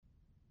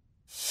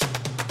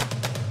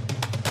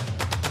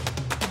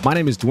My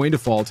name is Dwayne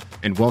Default,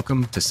 and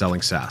welcome to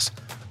Selling SaaS,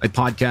 a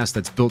podcast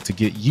that's built to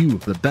get you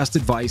the best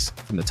advice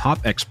from the top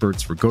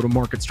experts for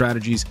go-to-market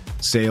strategies,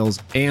 sales,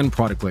 and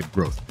product-led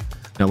growth.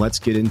 Now let's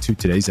get into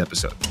today's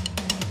episode.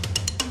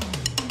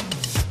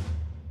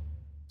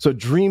 So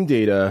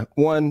Dreamdata,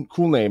 one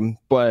cool name,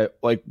 but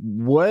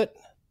where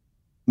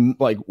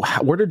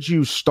did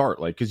you start?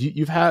 Because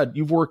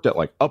you've worked at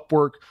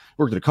Upwork,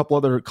 worked at a couple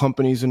other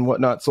companies and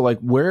whatnot. So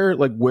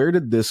where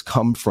did this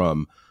come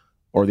from,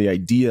 or the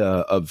idea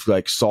of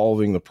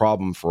solving the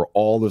problem for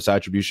all this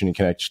attribution and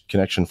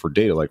connection for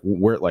data?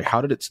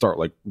 How did it start?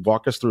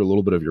 Walk us through a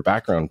little bit of your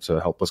background to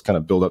help us kind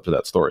of build up to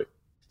that story.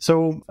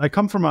 So I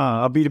come from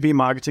a B2B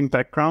marketing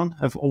background.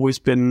 I've always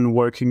been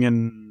working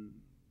in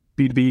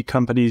B2B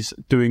companies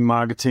doing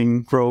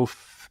marketing,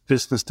 growth,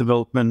 business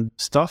development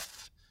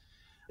stuff.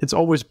 It's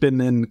always been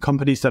in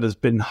companies that has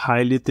been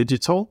highly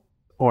digital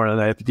or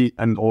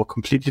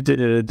completely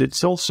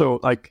digital. So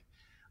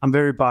I'm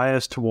very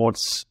biased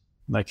towards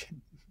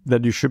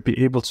that you should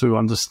be able to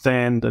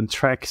understand and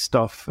track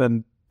stuff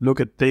and look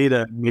at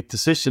data and make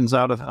decisions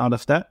out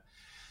of that.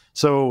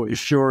 So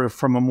if you're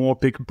from a more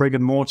big brick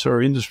and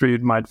mortar industry, you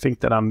might think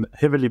that I'm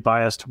heavily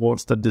biased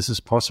towards that this is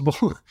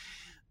possible.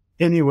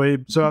 Anyway,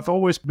 so I've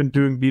always been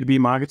doing B2B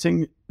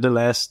marketing. The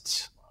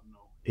last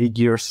 8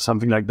 years,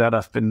 something like that,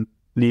 I've been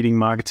leading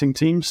marketing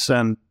teams.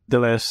 And the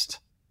last,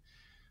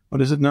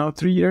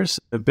 3 years,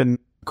 I've been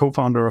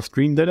co-founder of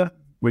Dreamdata,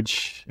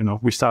 which,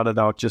 we started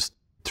out just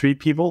 3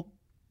 people.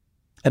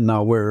 And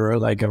now we're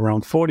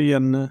around 40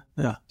 and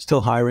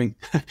still hiring.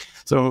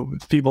 So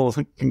people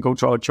can go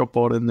to our job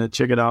board and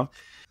check it out.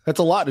 That's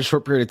a lot in a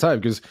short period of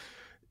time, because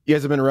you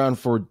guys have been around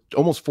for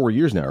almost 4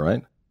 years now,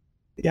 right?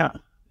 Yeah.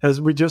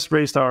 As we just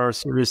raised our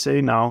Series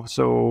A now.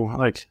 So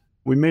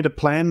we made a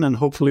plan and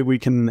hopefully we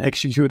can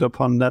execute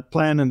upon that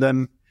plan and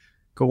then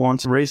go on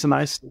to raise a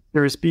nice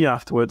Series B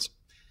afterwards.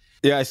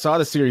 Yeah, I saw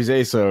the Series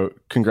A, so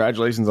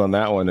congratulations on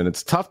that one. And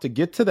it's tough to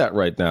get to that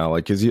right now,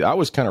 because I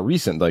was kind of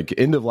recent,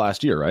 end of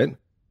last year, right?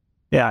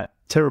 Yeah,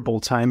 terrible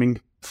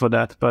timing for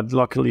that. But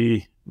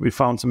luckily, we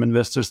found some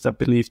investors that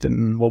believed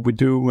in what we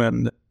do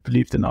and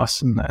believed in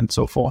us and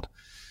so forth.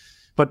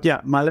 But yeah,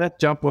 my last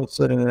job was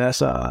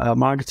as a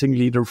marketing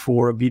leader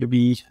for a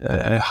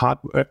B2B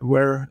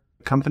hardware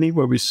company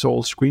where we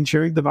sold screen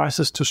sharing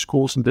devices to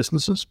schools and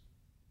businesses.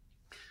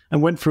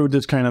 And went through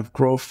this kind of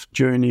growth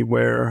journey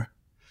where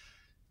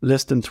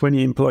less than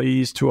 20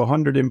 employees to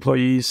 100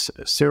 employees,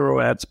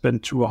 0 ad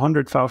spend to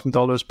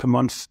 $100,000 per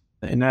month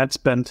in ad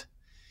spend.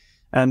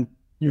 And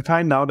you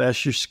find out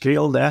as you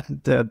scale that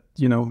the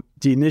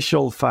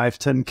initial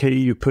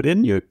 5-10K you put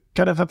in, you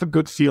kind of have a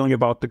good feeling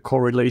about the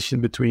correlation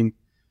between,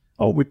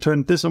 we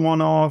turned this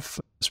one off,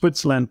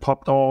 Switzerland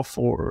popped off,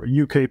 or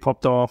UK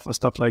popped off, or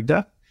stuff like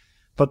that.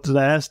 But the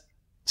last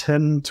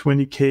 10,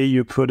 20K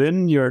you put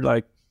in, you're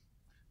like,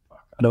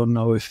 I don't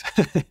know if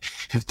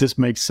if this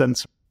makes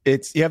sense.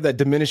 You have that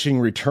diminishing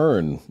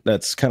return.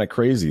 That's kind of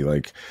crazy.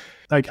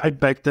 I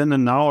back then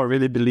and now I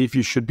really believe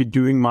you should be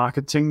doing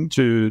marketing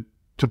to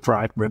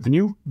drive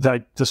revenue.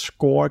 The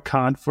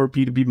scorecard for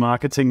B2B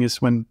marketing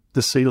is when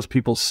the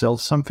salespeople sell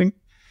something.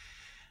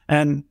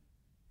 And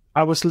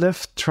I was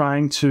left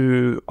trying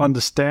to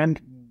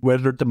understand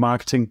whether the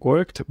marketing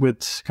worked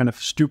with kind of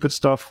stupid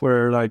stuff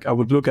where I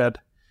would look at,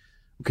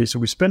 okay, so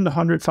we spend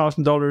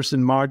 $100,000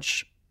 in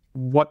March.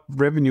 What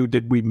revenue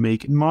did we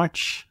make in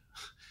March?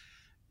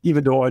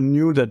 Even though I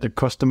knew that the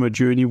customer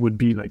journey would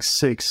be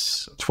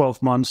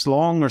 6-12 months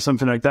long or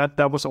something like that,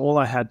 that was all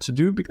I had to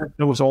do because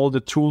that was all the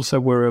tools that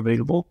were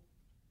available.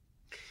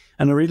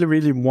 And I really,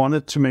 really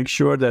wanted to make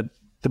sure that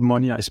the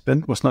money I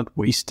spent was not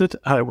wasted.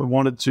 I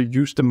wanted to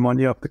use the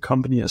money of the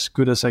company as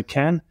good as I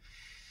can.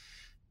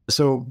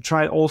 So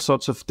tried all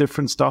sorts of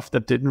different stuff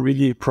that didn't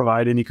really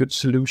provide any good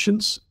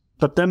solutions.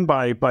 But then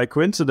by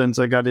coincidence,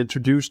 I got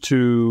introduced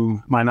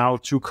to my now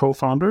 2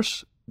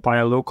 co-founders by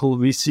a local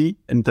VC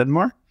in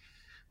Denmark,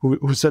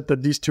 who said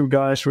that these 2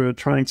 guys were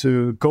trying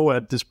to go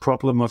at this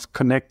problem of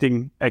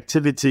connecting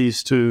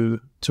activities to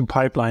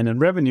pipeline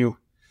and revenue.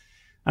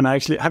 And I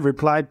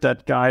replied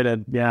that guy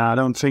that, I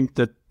don't think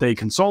that they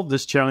can solve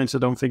this challenge. I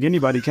don't think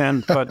anybody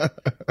can. But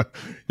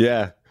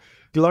yeah,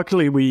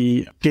 luckily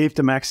we gave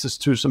them access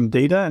to some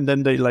data, and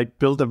then they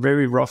built a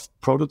very rough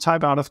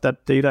prototype out of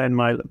that data in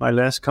my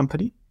last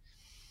company.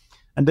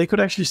 And they could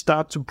actually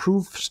start to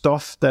prove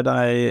stuff that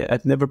I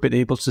had never been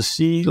able to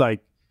see,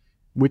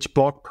 which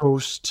blog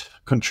posts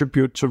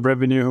contribute to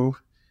revenue,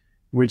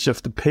 which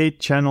of the paid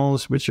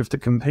channels, which of the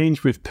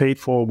campaigns we've paid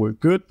for were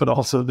good, but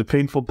also the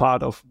painful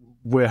part of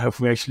where have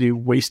we actually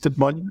wasted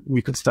money,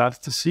 we could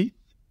start to see.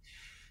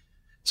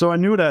 So I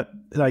knew that,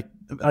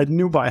 I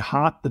knew by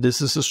heart that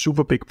this is a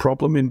super big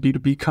problem in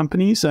B2B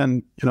companies.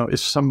 And, if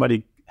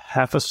somebody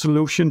have a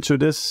solution to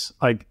this,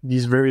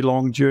 these very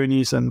long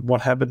journeys and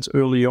what happens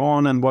early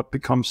on and what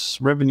becomes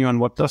revenue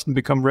and what doesn't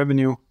become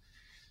revenue,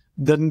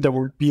 then there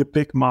would be a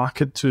big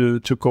market to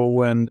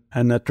go and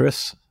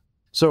address.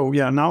 So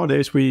yeah,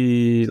 nowadays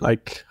we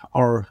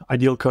our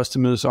ideal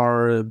customers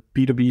are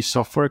B2B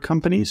software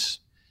companies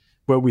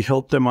where we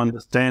help them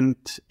understand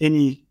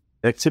any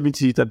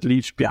activity that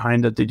leaves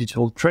behind a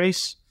digital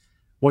trace,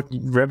 what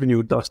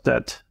revenue does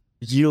that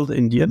yield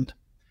in the end,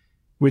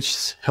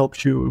 which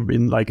helps you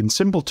in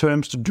simple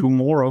terms to do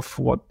more of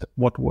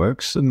what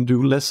works and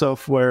do less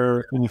of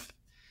where if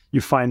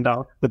you find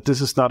out that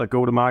this is not a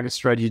go-to-market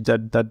strategy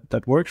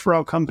that works for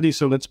our company.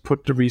 So let's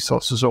put the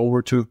resources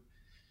over to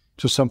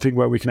something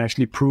where we can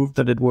actually prove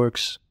that it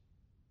works.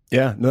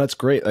 Yeah, no, that's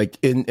great. Like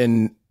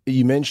and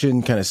you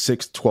mentioned kind of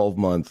 6-12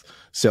 month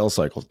sales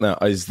cycles. Now,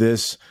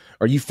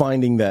 are you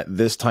finding that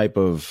this type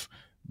of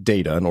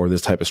data or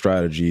this type of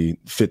strategy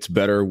fits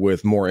better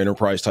with more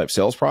enterprise type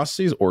sales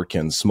processes, or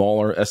can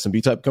smaller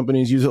SMB type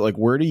companies use it? Like,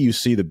 where do you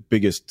see the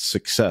biggest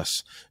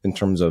success in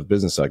terms of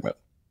business segment?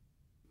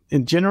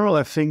 In general,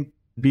 I think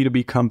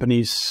B2B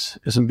companies,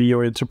 SMB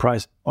or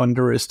enterprise,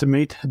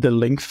 underestimate the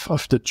length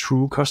of the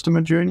true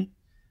customer journey.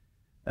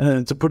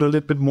 To put a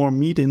little bit more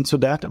meat into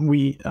that,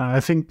 I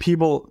think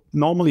people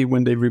normally,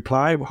 when they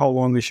reply, how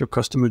long is your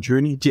customer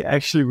journey, they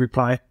actually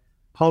reply,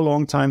 how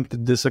long time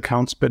did this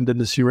account spend in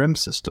the CRM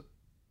system?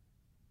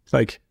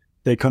 Like,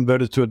 they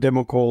converted to a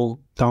demo call,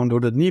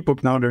 downloaded an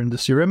ebook, now they're in the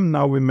CRM,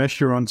 now we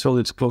measure until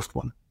it's closed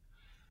won.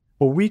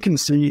 What we can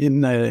see in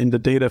the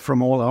data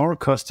from all our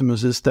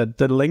customers is that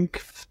the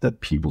length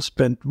that people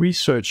spend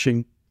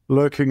researching,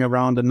 lurking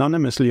around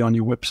anonymously on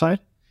your website,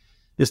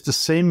 is the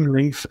same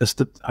length as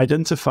the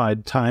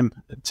identified time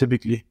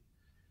typically.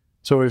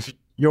 So if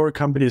your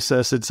company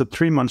says it's a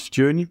 3-month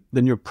journey,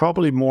 then you're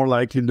probably more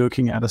likely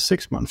looking at a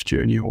 6-month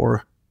journey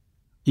or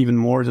even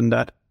more than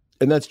that.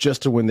 And that's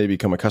just to when they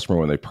become a customer,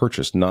 when they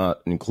purchase, not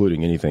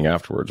including anything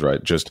afterwards,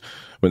 right? Just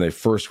when they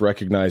first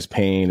recognize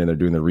pain and they're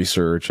doing the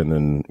research, and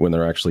then when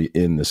they're actually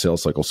in the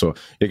sales cycle. So,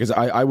 because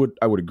I would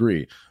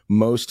agree.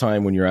 Most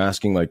time when you're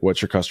asking, like, what's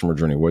your customer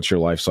journey? What's your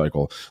life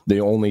cycle? They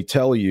only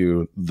tell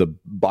you the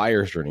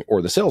buyer's journey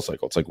or the sales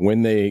cycle. It's like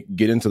when they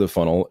get into the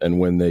funnel and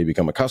when they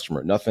become a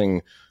customer,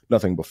 nothing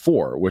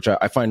before, which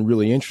I find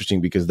really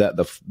interesting, because that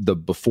the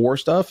before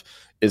stuff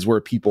is where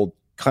people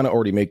kind of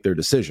already make their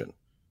decision.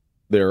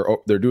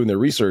 They're doing their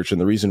research, and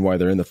the reason why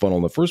they're in the funnel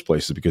in the first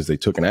place is because they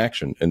took an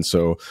action. And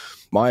so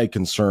my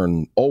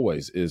concern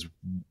always is,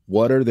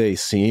 what are they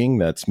seeing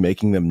that's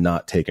making them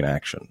not take an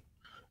action?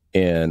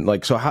 And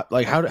like, so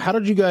how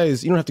did you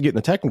guys, you don't have to get in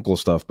the technical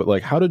stuff, but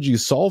like, how did you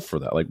solve for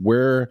that? Like,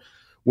 where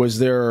was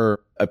there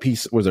a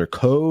piece, was there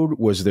code?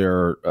 Was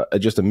there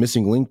just a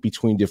missing link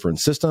between different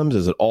systems?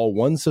 Is it all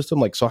one system?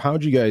 Like, so how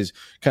did you guys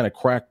kind of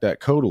crack that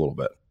code a little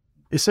bit?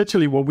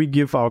 Essentially, what we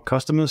give our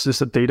customers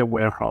is a data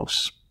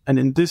warehouse. And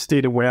in this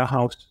data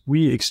warehouse,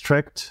 we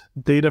extract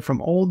data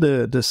from all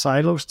the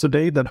silos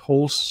today that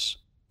holds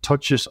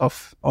touches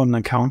on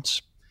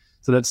accounts.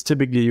 So that's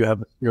typically, you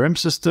have a CRM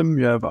system,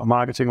 you have a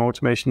marketing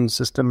automation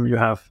system, you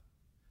have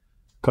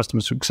customer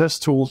success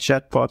tool,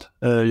 chatbot,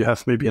 you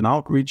have maybe an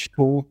outreach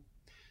tool,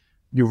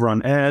 you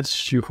run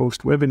ads, you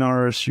host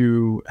webinars,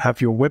 you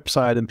have your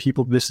website and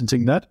people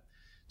visiting that.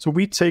 So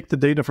we take the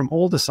data from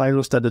all the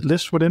silos that it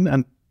lives within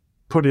and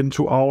put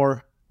into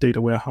our data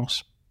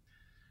warehouse.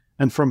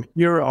 And from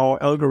here, our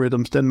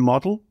algorithms then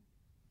model.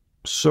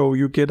 So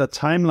you get a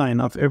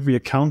timeline of every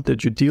account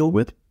that you deal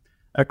with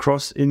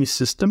across any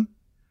system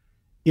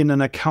in an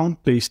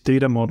account-based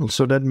data model.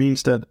 So that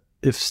means that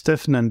if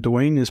Steffen and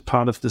Dwayne is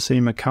part of the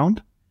same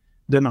account,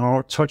 then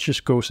our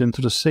touches goes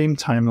into the same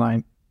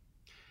timeline.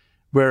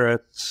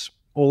 Whereas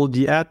all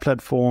the ad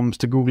platforms,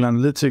 the Google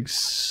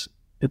Analytics,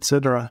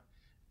 etc.,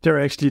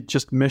 they're actually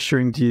just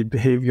measuring the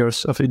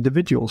behaviors of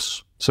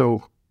individuals.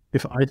 So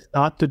if I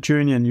start the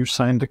journey and you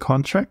sign the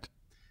contract,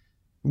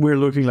 we're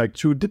looking like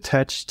two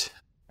detached,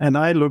 and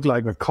I look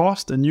like a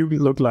cost and you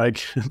look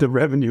like the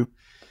revenue.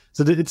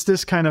 So it's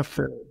this kind of,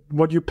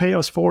 what you pay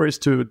us for is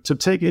to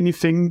take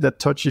anything that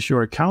touches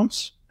your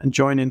accounts and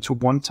join into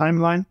one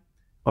timeline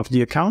of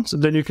the accounts.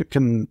 And then you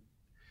can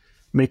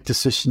make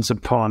decisions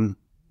upon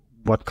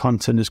what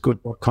content is good,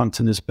 what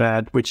content is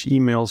bad, which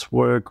emails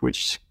work,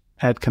 which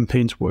ad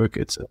campaigns work,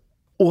 etc.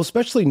 Well,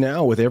 especially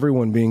now with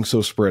everyone being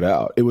so spread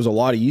out, it was a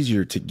lot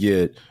easier to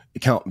get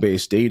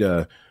account-based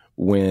data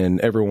when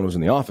everyone was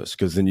in the office,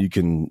 because then you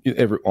can,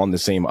 on the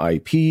same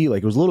IP,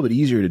 like it was a little bit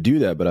easier to do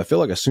that. But I feel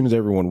like as soon as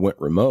everyone went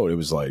remote, it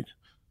was like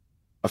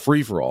a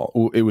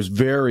free-for-all. It was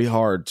very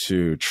hard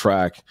to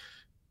track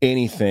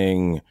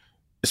anything,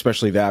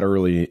 especially that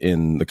early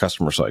in the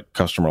customer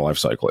life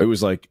cycle. It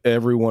was like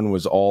everyone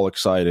was all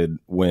excited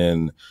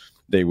when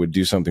they would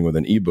do something with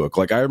an ebook.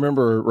 Like I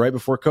remember right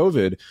before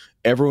COVID,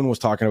 everyone was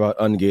talking about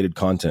ungated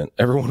content.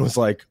 Everyone was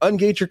like,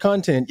 ungate your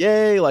content.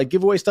 Yay. Like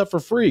give away stuff for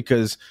free,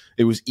 because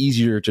it was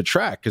easier to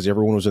track because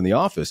everyone was in the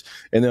office.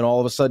 And then all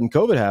of a sudden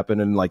COVID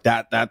happened, and like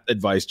that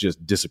advice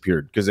just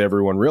disappeared because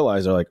everyone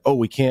realized they're like, oh,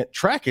 we can't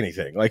track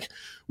anything. Like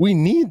we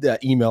need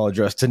that email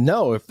address to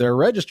know if they're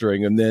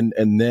registering. And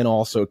then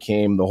also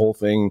came the whole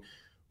thing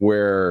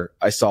where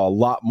I saw a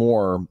lot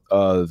more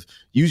of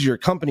use your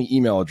company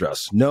email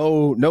address,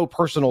 no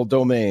personal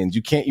domains.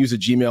 You can't use a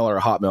Gmail or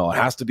a Hotmail. It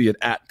has to be an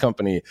 @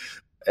 company.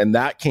 And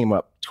that came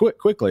up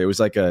quickly. It was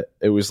like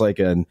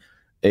an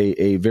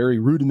a very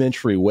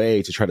rudimentary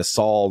way to try to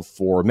solve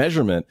for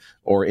measurement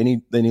or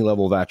any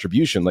level of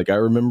attribution. Like I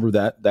remember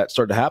that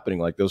started happening,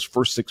 like those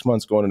first 6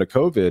 months going into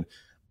COVID,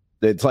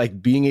 it's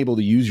like being able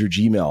to use your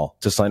Gmail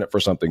to sign up for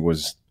something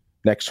was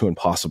next to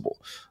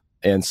impossible.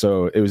 And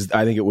so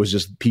I think it was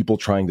just people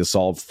trying to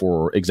solve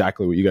for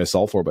exactly what you guys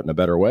solve for, but in a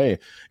better way.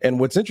 And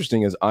what's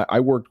interesting is I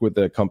worked with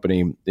a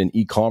company in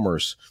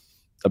e-commerce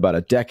about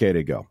a decade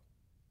ago.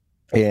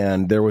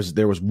 And there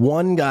was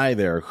one guy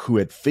there who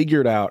had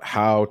figured out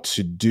how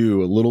to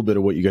do a little bit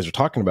of what you guys are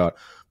talking about,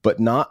 but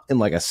not in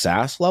like a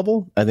SaaS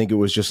level. I think it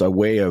was just a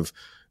way of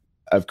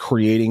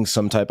creating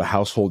some type of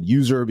household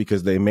user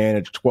because they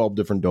manage 12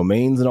 different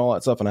domains and all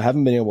that stuff. And I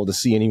haven't been able to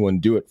see anyone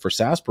do it for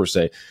SaaS per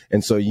se.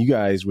 And so you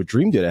guys with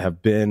Dreamdata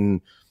have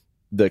been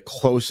the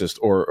closest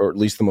or at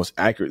least the most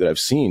accurate that I've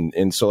seen.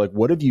 And so like,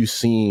 what have you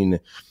seen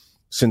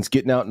since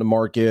getting out in the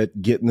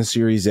market, getting the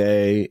Series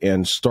A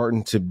and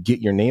starting to get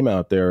your name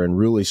out there and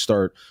really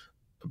start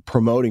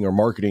promoting or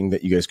marketing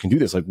that you guys can do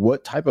this? Like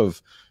what type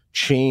of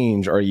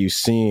change are you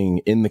seeing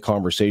in the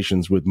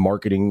conversations with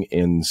marketing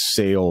and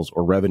sales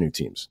or revenue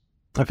teams?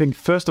 I think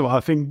first of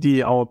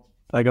all,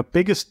 our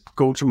biggest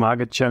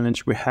go-to-market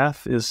challenge we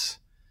have is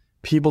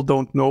people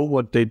don't know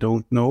what they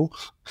don't know.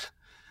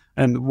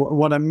 And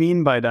what I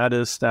mean by that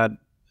is that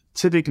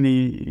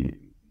typically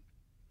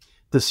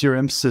the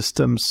CRM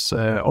system's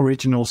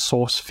original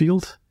source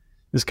field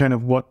is kind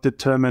of what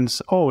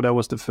determines, oh, that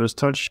was the first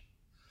touch.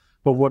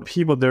 But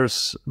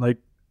there's like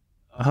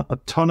a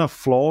ton of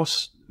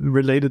flaws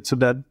related to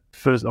that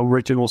first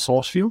original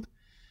source field.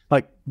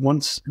 Like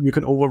once you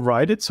can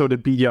override it, so the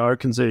BDR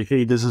can say,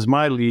 hey, this is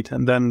my lead.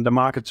 And then the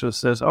marketer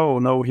says, oh,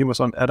 no, he was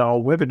at our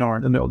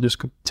webinar, and they'll just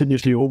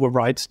continuously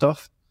override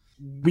stuff.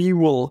 We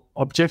will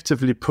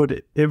objectively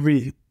put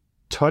every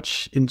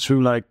touch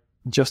into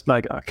just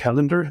like a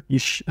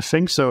calendar-ish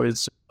thing. So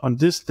it's on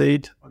this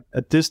date,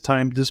 at this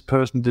time, this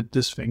person did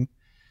this thing.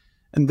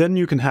 And then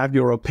you can have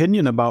your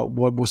opinion about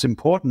what was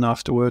important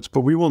afterwards,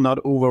 but we will not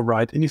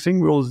override anything.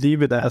 We'll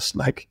leave it as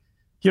like,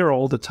 here are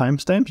all the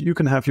timestamps. You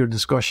can have your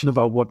discussion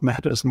about what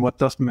matters and what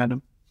doesn't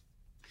matter.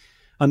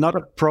 Another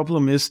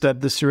problem is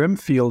that the CRM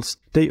fields,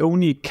 they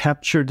only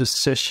capture the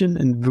session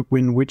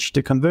in which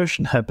the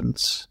conversion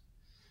happens.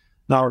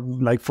 Now,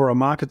 like for a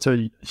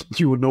marketer,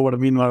 you would know what I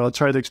mean. I'll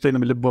try to explain a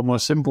little bit more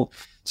simple.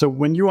 So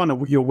when you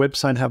on your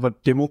website have a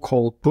demo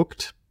call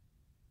booked,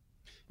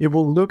 it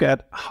will look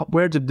at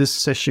where did this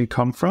session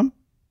come from?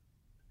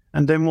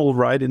 And then we'll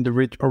write in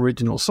the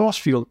original source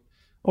field,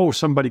 oh,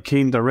 somebody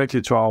came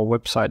directly to our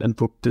website and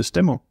booked this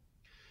demo.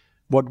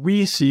 What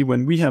we see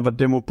when we have a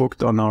demo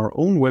booked on our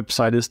own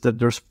website is that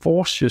there's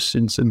 4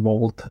 sessions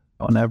involved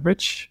on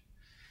average.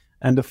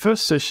 And the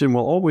first session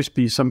will always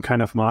be some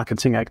kind of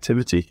marketing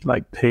activity,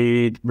 like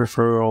paid,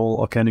 referral,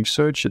 organic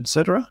search,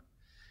 etc.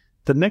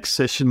 The next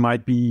session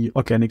might be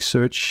organic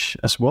search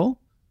as well.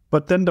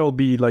 But then there'll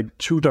be like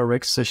 2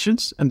 direct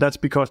sessions. And that's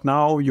because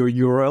now your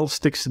URL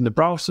sticks in the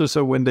browser.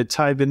 So when they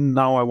type in,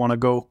 now I want to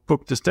go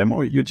book this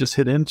demo, you just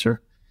hit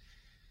enter.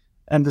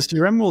 And the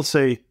CRM will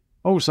say,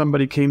 oh,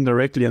 somebody came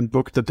directly and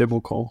booked the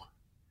demo call.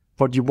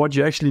 But what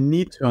you actually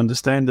need to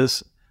understand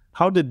is,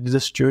 how did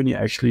this journey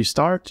actually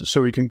start?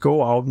 So you can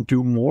go out and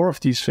do more of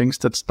these things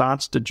that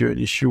starts the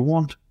journeys you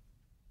want.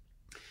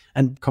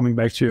 And coming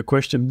back to your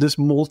question, this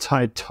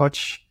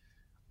multi-touch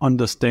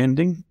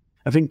understanding,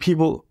 I think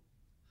people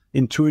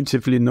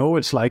intuitively know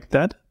it's like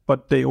that,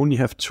 but they only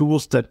have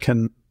tools that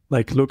can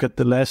like look at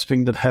the last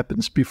thing that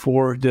happens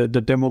before the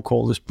demo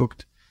call is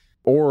booked.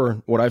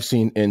 Or what I've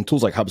seen in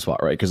tools like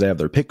HubSpot, right? Because they have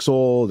their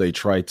pixel, they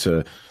try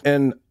to,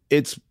 and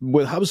it's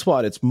with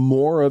HubSpot, it's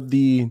more of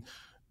the,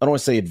 I don't want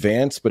to say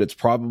advanced, but it's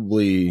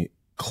probably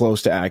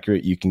close to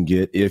accurate you can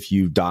get if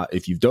you've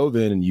dove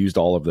in and used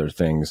all of their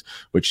things,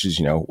 which is,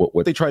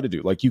 what they try to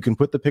do. Like you can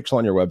put the pixel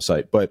on your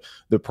website, but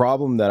the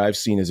problem that I've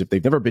seen is if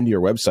they've never been to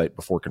your website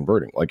before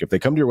converting, like if they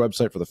come to your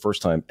website for the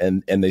first time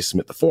and they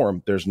submit the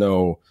form, there's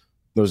no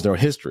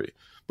history.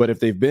 But if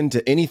they've been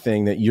to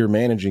anything that you're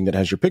managing that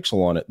has your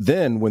pixel on it,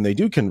 then when they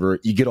do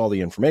convert, you get all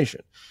the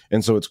information.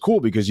 And so it's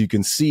cool because you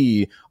can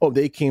see, oh,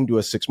 they came to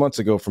us 6 months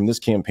ago from this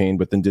campaign,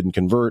 but then didn't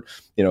convert,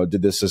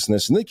 did this, and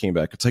this, and they came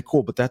back. It's like,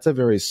 cool, but that's a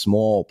very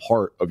small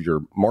part of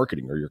your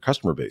marketing or your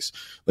customer base.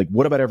 Like,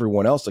 what about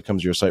everyone else that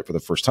comes to your site for the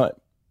first time?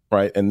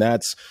 Right.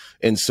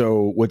 And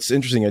so what's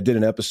interesting, I did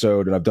an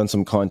episode and I've done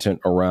some content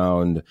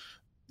around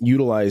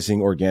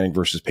utilizing organic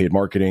versus paid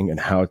marketing and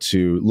how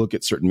to look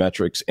at certain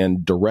metrics,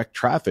 and direct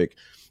traffic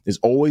is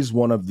always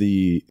one of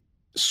the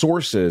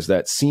sources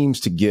that seems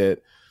to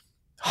get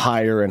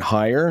higher and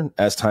higher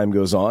as time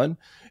goes on.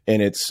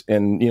 And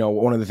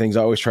one of the things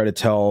I always try to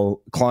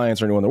tell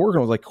clients or anyone that working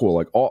on is like, cool,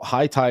 like all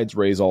high tides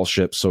raise all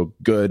ships. So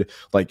good,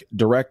 like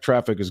direct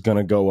traffic is going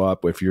to go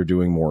up if you're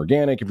doing more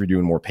organic, if you're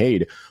doing more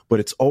paid,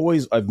 but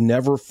I've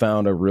never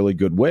found a really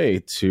good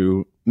way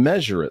to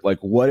measure it. Like,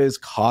 what is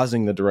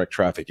causing the direct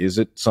traffic? Is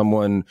it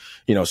someone,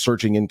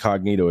 searching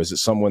incognito? Is it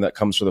someone that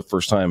comes for the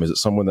first time? Is it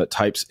someone that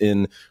types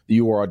in the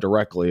URL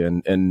directly?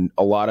 And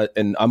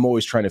I'm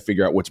always trying to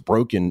figure out what's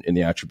broken in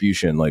the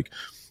attribution. Like,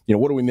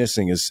 what are we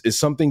missing? Is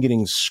something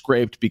getting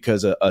scraped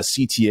because a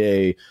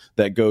CTA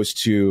that goes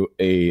to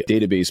a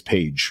database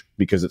page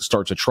because it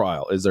starts a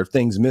trial? Is there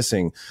things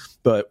missing?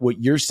 But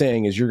what you're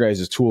saying is your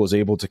guys' tool is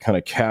able to kind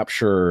of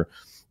capture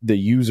the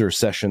user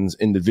sessions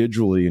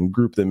individually and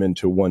group them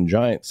into one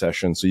giant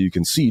session, so you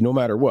can see no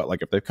matter what,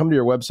 like if they've come to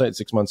your website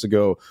 6 months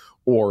ago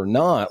or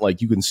not, like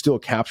you can still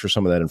capture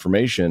some of that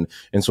information.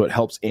 And so it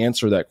helps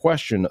answer that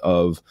question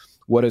of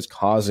what is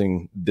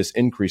causing this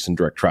increase in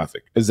direct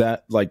traffic. Is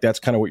that that's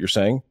kind of what you're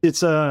saying?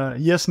 It's a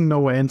yes and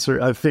no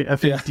answer. I think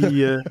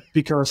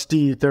because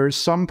there is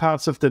some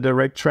parts of the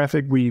direct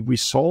traffic we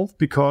solve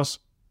because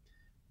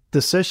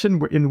the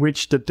session in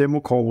which the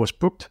demo call was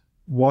booked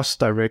was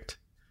direct.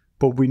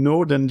 But we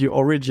know then the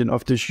origin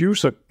of this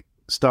user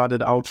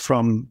started out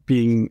from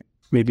being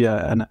maybe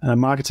a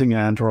marketing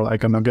ad or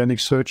like an organic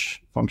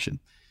search function.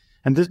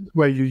 And this is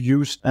where you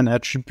use an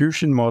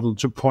attribution model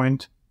to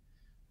point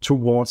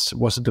towards,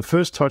 was it the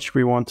first touch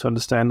we want to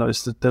understand or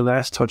is it the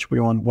last touch we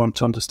want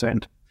to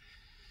understand?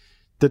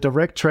 The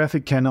direct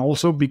traffic can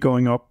also be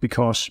going up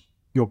because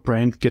your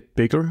brand get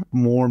bigger,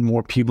 more and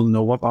more people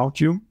know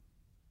about you.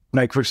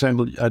 Like, for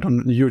example,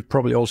 you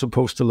probably also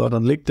post a lot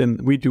on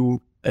LinkedIn. We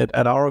do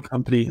at our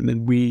company, and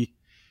then we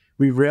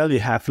rarely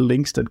have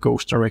links that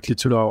goes directly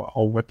to our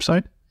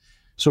website.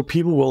 So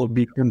people will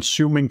be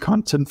consuming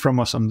content from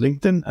us on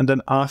LinkedIn and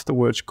then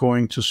afterwards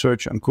going to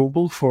search on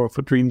Google for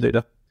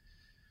Dreamdata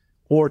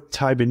or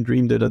type in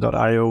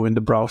dreamdata.io in the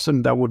browser,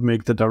 and that would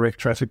make the direct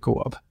traffic go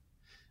up.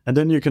 And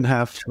then you can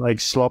have like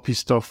sloppy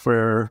stuff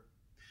where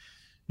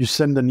you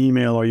send an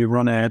email or you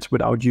run ads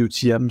without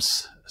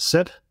UTMs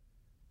set,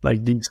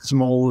 like these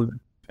small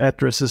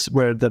addresses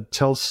where that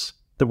tells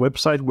the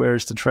website where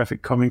is the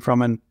traffic coming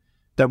from, and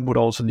that would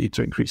also lead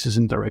to increases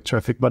in direct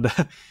traffic. But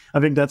I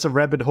think that's a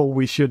rabbit hole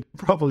we should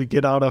probably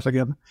get out of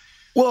again.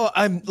 Well,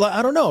 I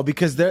don't know,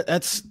 because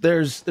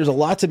there's a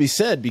lot to be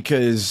said,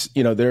 because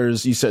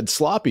you said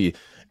sloppy,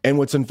 and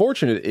what's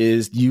unfortunate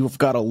is you've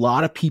got a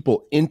lot of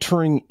people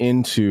entering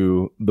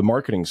into the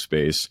marketing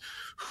space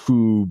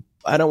who,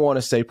 I don't want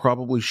to say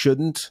probably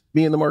shouldn't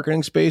be in the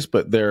marketing space,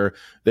 but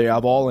they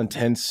have all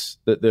intents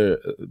that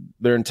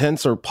their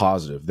intents are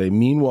positive. They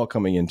mean well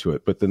coming into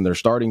it, but then they're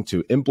starting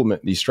to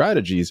implement these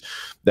strategies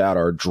that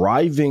are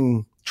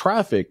driving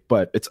traffic,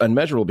 but it's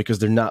unmeasurable because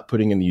they're not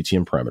putting in the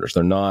UTM parameters.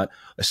 They're not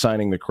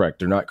assigning the correct.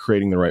 They're not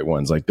creating the right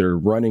ones. Like they're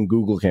running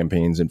Google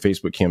campaigns and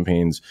Facebook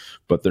campaigns,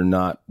 but they're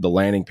not the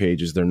landing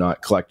pages. They're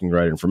not collecting the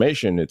right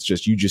information. It's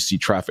just, you just see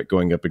traffic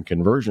going up in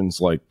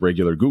conversions like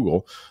regular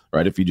Google,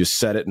 right? If you just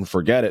set it and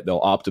forget it, they'll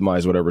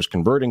optimize whatever's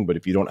converting. But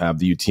if you don't have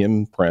the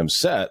UTM params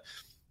set,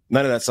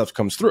 none of that stuff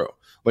comes through.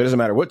 Like, it doesn't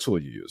matter what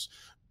tool you use.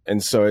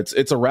 And so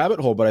it's a rabbit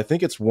hole, but I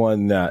think it's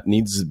one that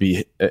needs to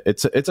be,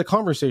 it's a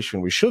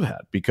conversation we should have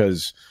had,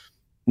 because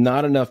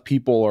not enough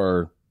people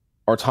are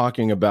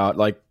talking about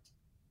like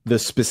the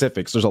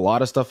specifics. There's a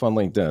lot of stuff on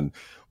LinkedIn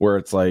where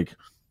it's like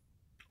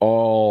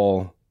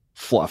all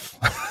fluff.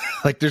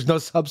 Like there's no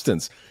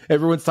substance.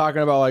 Everyone's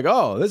talking about like,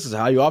 oh, this is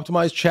how you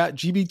optimize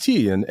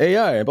ChatGPT and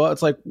AI. But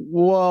it's like,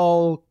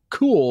 well,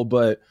 cool,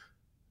 but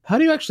how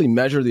do you actually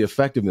measure the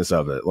effectiveness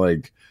of it?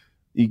 Like,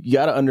 you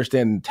got to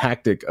understand the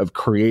tactic of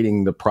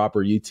creating the proper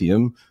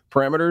UTM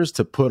parameters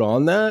to put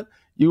on that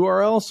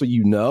URL, so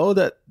you know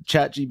that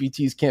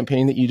ChatGPT's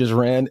campaign that you just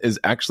ran is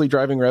actually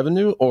driving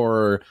revenue,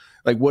 or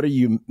like, what are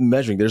you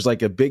measuring? There's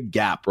like a big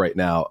gap right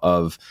now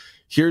of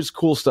here's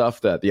cool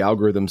stuff that the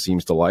algorithm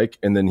seems to like,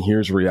 and then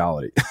here's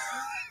reality.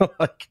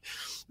 Like,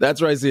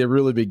 that's where I see a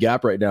really big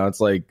gap right now.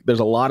 It's like there's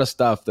a lot of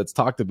stuff that's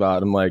talked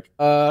about. I'm like,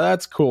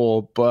 that's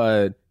cool,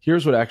 but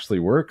here's what actually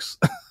works.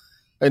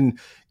 And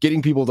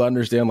getting people to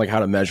understand like how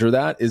to measure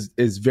that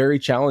is very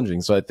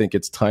challenging. So I think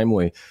it's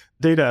timely.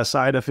 Data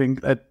aside, I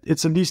think that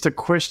it's at least a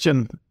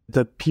question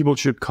that people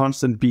should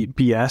constantly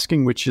be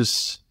asking, which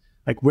is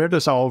like, where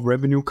does our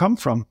revenue come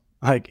from?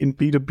 Like in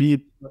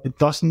B2B, it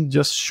doesn't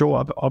just show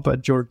up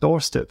at your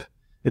doorstep.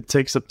 It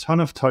takes a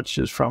ton of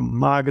touches from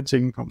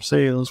marketing, from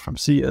sales, from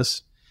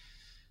CS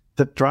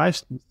that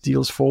drives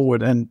deals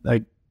forward. And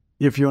like,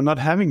 if you're not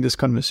having this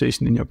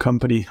conversation in your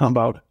company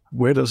about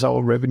where does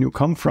our revenue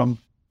come from,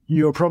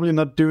 you're probably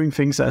not doing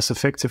things as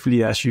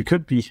effectively as you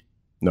could be.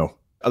 No.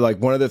 Like,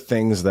 one of the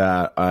things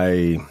that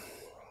I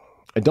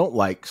don't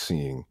like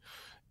seeing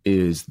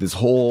is this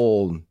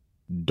whole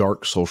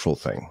dark social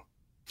thing.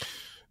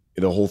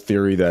 The whole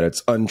theory that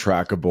it's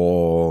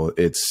untrackable.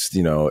 It's,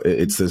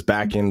 it's this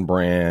back-end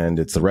brand.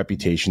 It's the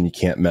reputation you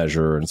can't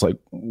measure. And it's like,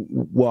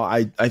 well,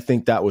 I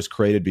think that was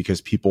created because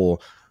people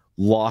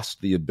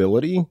lost the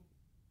ability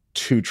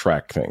to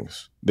track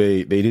things.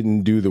 They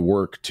didn't do the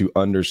work to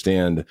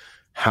understand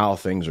how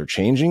things are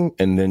changing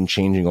and then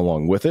changing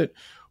along with it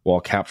while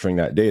capturing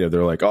that data.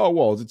 They're like, oh,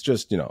 well, it's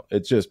just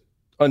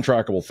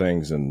untrackable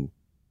things, and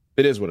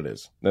it is what it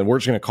is. And we're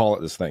just going to call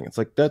it this thing. It's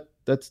like,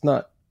 that's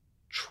not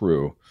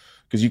true,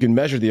 because you can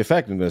measure the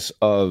effectiveness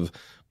of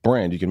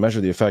brand. You can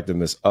measure the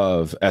effectiveness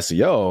of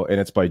SEO,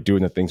 and it's by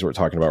doing the things we're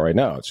talking about right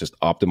now. It's just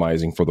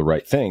optimizing for the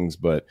right things,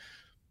 but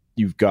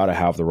you've got to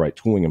have the right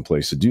tooling in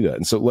place to do that.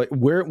 And so like,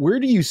 where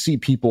do you see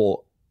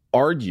people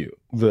argue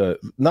I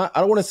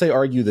don't want to say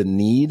argue the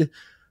need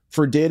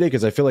for data,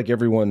 because I feel like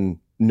everyone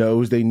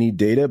knows they need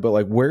data, but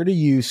like, where do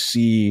you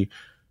see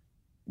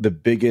the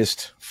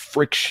biggest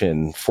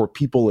friction for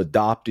people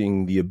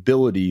adopting the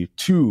ability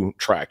to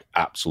track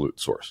absolute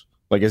source?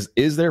 Like,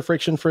 is there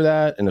friction for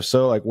that? And if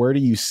so, like, where do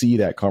you see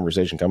that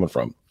conversation coming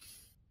from?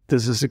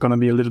 This is going to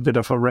be a little bit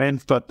of a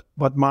rant, but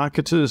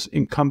marketers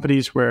in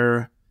companies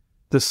where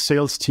the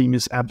sales team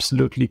is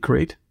absolutely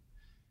great,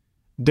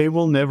 they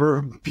will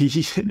never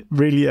be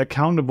really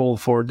accountable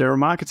for their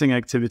marketing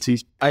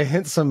activities. I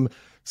hint some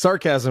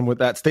sarcasm with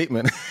that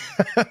statement.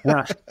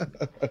 Yeah.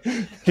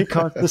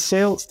 Because the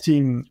sales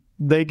team,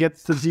 they get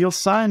the deal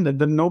signed and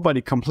then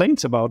nobody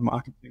complains about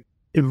marketing.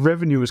 If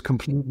revenue is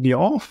completely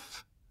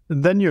off,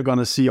 then you're going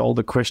to see all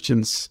the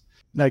questions,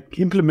 like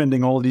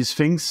implementing all these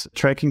things,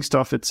 tracking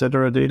stuff,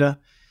 etc., data.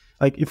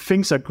 Like, if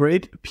things are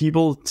great,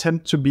 people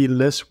tend to be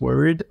less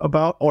worried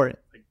about, or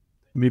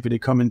maybe they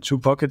come in two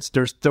buckets.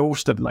 There's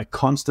those that like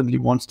constantly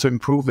wants to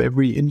improve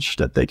every inch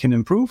that they can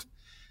improve.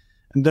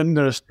 And then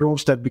there's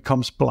those that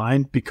becomes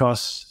blind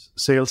because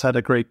sales had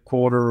a great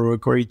quarter or a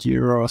great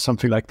year or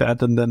something like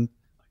that. And then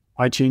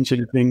why change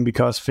anything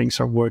because things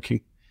are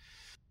working?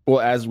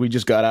 Well, as we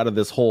just got out of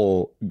this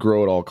whole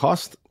grow at all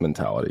cost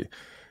mentality,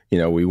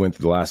 we went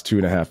through the last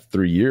 2.5,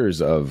 3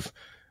 years of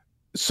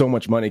so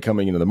much money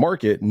coming into the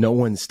market. No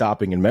one's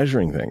stopping and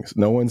measuring things.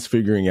 No one's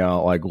figuring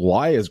out like,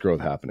 why is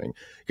growth happening?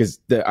 Because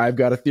I've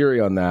got a theory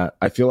on that.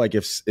 I feel like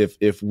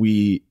if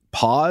we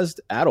paused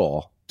at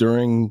all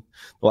during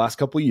the last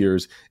couple of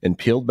years and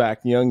peeled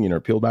back the onion or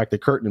peeled back the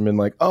curtain and been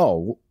like,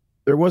 oh,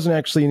 there wasn't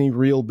actually any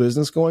real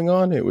business going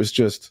on. It was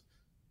just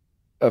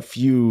a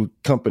few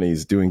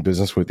companies doing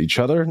business with each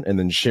other and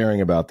then sharing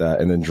about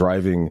that and then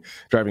driving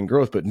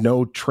growth, but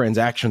no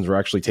transactions were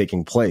actually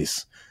taking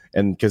place.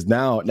 And because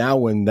now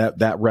when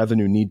that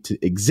revenue need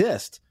to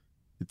exist,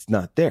 it's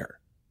not there.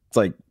 It's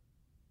like,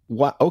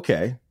 what?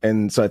 Okay.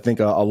 And so I think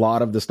a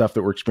lot of the stuff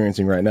that we're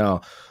experiencing right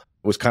now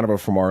was kind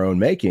of from our own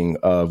making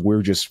of we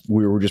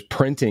were just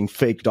printing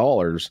fake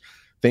dollars,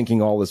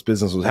 thinking all this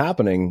business was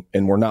happening,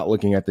 and we're not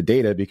looking at the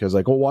data because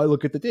like, oh, why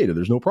look at the data?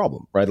 There's no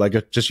problem, right?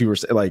 Like just you were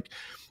like,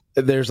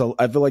 I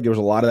feel like there was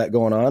a lot of that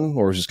going on,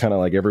 or it was just kind of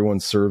like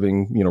everyone's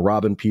serving,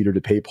 robbing Peter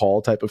to pay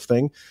Paul type of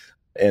thing.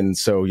 And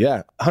so,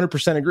 yeah,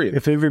 100% agree.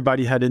 If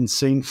everybody had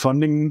insane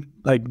funding,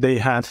 like they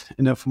had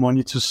enough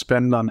money to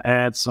spend on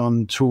ads,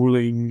 on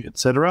tooling,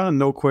 etc., and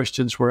no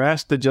questions were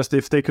asked,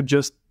 if they could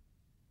just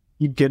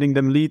keep getting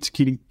them leads,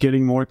 keep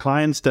getting more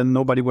clients, then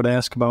nobody would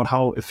ask about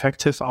how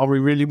effective are we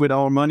really with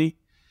our money?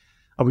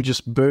 Are we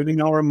just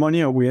burning our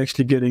money? Are we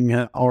actually getting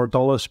our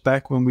dollars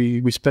back when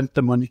we spent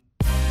the money?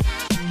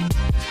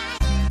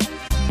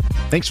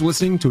 Thanks for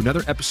listening to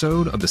another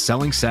episode of the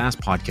Selling SaaS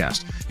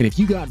podcast. And if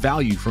you got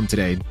value from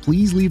today,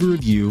 please leave a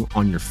review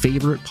on your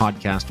favorite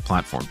podcast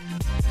platform.